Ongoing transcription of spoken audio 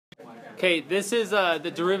Okay, this is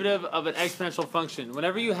the derivative of an exponential function.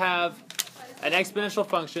 Whenever you have an exponential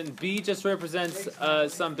function, b just represents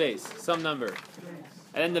some base, some number.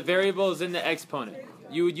 And then the variable is in the exponent.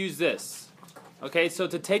 You would use this. Okay, so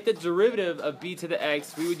to take the derivative of b to the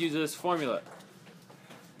x, we would use this formula.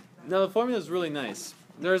 Now the formula is really nice.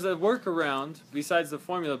 There's a workaround besides the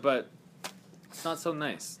formula, but it's not so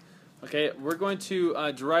nice. Okay, we're going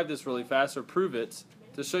to derive this really fast, or prove it,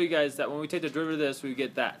 to show you guys that when we take the derivative of this, we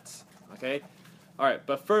get that. Okay? Alright,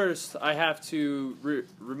 but first, I have to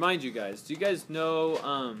remind you guys. Do you guys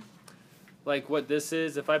know, like, what this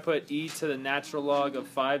is? If I put e to the natural log of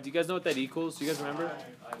 5, do you guys know what that equals? Do you guys remember?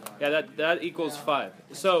 Yeah, that equals 5.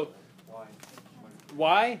 So,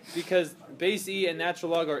 why? Because base e and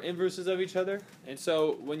natural log are inverses of each other. And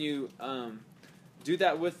so, when you do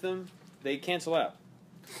that with them, they cancel out.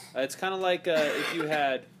 It's kind of like if you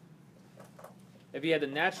had the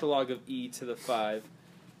natural log of e to the 5,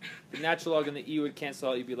 the natural log and the e would cancel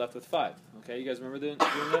out, you'd be left with 5. Okay, you guys remember doing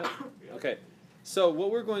that? Okay, so what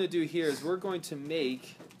we're going to do here is we're going to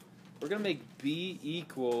make b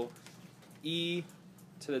equal e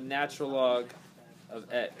to the natural log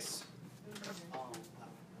of x.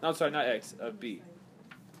 No, I'm sorry, not x, of b.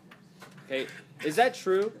 Okay, is that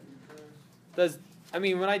true? I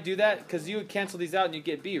mean, when I do that, because you would cancel these out and you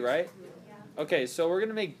get b, right? Okay, so we're going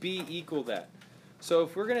to make b equal that. So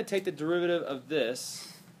if we're going to take the derivative of this,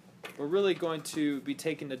 we're really going to be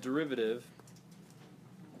taking the derivative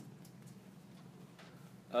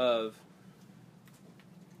of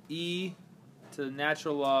e to the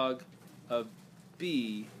natural log of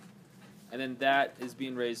b, and then that is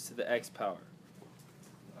being raised to the x power.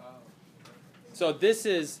 So this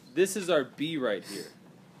is our b right here.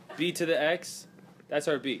 B to the x, that's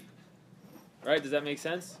our b. Right? Does that make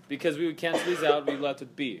sense? Because we would cancel these out, we'd be left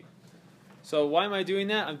with b. So why am I doing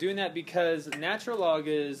that? I'm doing that because natural log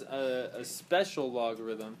is a special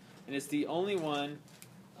logarithm, and it's the only one,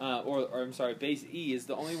 or I'm sorry, base e is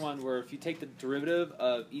the only one where if you take the derivative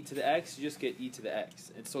of e to the x, you just get e to the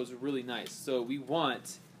x. And so it's really nice. So we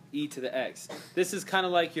want e to the x. This is kind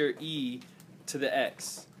of like your e to the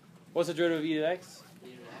x. What's the derivative of e to the x?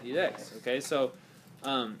 E to the x. Okay, so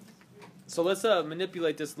let's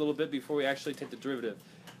manipulate this a little bit before we actually take the derivative.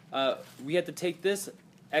 We have to take this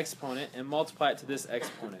exponent and multiply it to this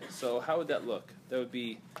exponent. So how would that look? That would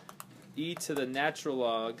be e to the natural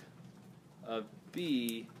log of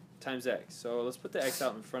b times x. So let's put the x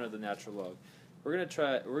out in front of the natural log. We're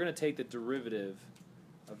gonna take the derivative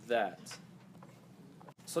of that.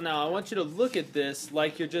 So now I want you to look at this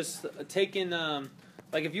like you're just taking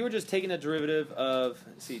like if you were just taking the derivative of,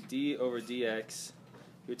 let's see, d over dx,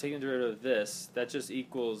 you're taking the derivative of this, that just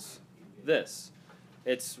equals this.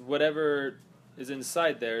 It's whatever is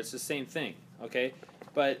inside there, it's the same thing, okay?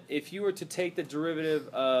 But if you were to take the derivative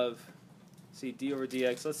of, see, d over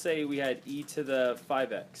dx, let's say we had e to the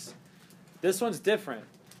 5x. This one's different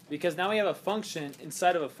because now we have a function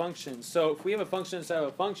inside of a function. So if we have a function inside of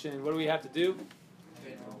a function, what do we have to do?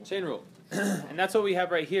 Chain rule. And that's what we have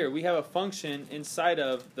right here. We have a function inside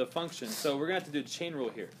of the function. So we're going to have to do chain rule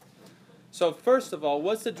here. So first of all,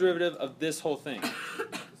 what's the derivative of this whole thing?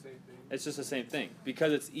 It's just the same thing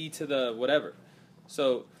because it's e to the whatever.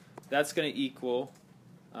 So that's going to equal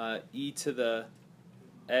e to the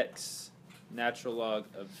x natural log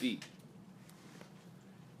of b.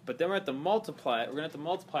 But then we're going to have to multiply it. We're going to have to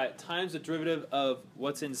multiply it times the derivative of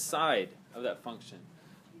what's inside of that function.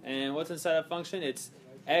 And what's inside that function? It's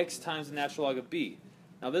x times the natural log of b.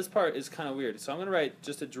 Now this part is kind of weird. So I'm going to write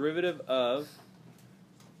just a derivative of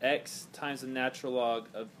x times the natural log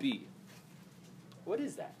of b. What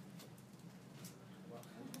is that?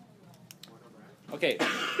 Okay,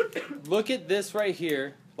 look at this right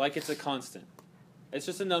here like it's a constant. It's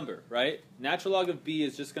just a number, right? Natural log of b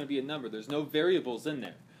is just going to be a number. There's no variables in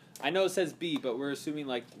there. I know it says b, but we're assuming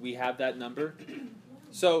like we have that number.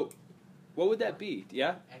 So, what would that be?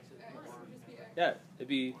 Yeah? Yeah, it'd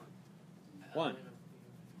be 1.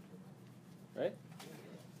 Right?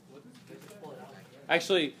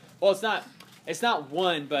 Actually, well, it's not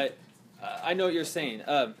 1, but I know what you're saying.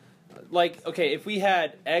 Like, okay, if we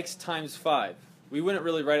had x times 5, we wouldn't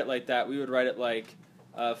really write it like that. We would write it like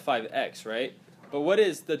 5x, right? But what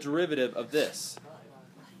is the derivative of this?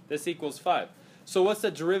 This equals 5. So what's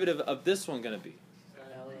the derivative of this one going to be?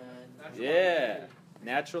 Yeah,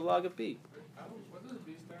 natural log of b.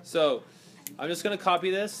 So I'm just going to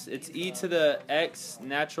copy this. It's e to the x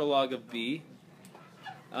natural log of b.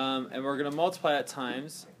 And we're going to multiply that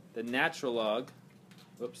times the natural log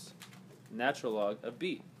of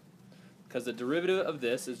b. Because the derivative of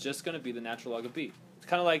this is just going to be the natural log of b. It's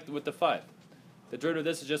kind of like with the 5. The derivative of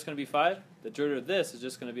this is just going to be 5. The derivative of this is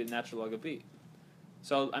just going to be the natural log of b.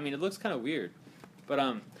 So, I mean, it looks kind of weird. But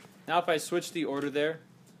now if I switch the order there,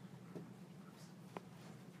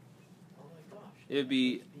 it would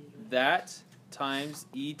be that times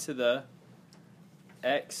e to the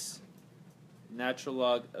x natural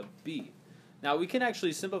log of b. Now, we can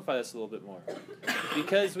actually simplify this a little bit more.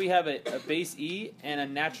 Because we have a base e and a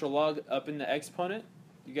natural log up in the exponent,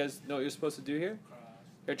 you guys know what you're supposed to do here?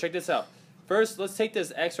 Here, check this out. First, let's take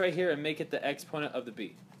this x right here and make it the exponent of the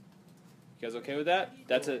b. You guys okay with that?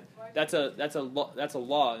 That's a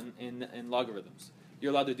law in logarithms.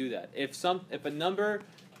 You're allowed to do that. If a number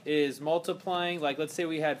is multiplying, like let's say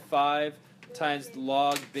we had 5 times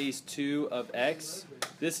log base 2 of x,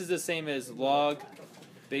 this is the same as log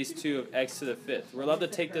base 2 of x to the 5th. We're allowed to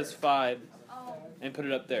take this 5 and put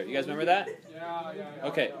it up there. You guys remember that? Yeah.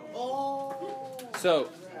 Okay. So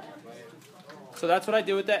that's what I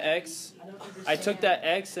did with that x. I took that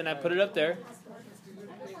x and I put it up there.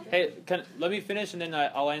 Hey, let me finish and then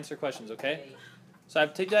I'll answer questions, okay? So I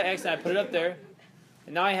take that x and I put it up there.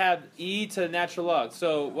 And now I have e to the natural log.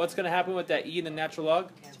 So what's going to happen with that e and the natural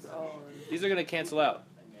log? These are going to cancel out.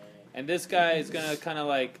 And this guy is going to kind of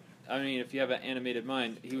like, I mean, if you have an animated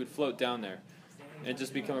mind, he would float down there and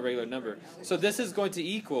just become a regular number. So this is going to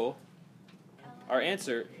equal our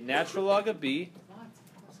answer, natural log of b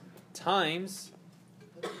times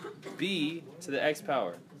b to the x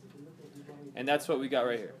power. And that's what we got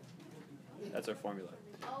right here. That's our formula.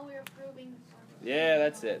 Oh, we're proving. Yeah,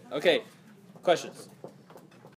 that's it. Okay, questions?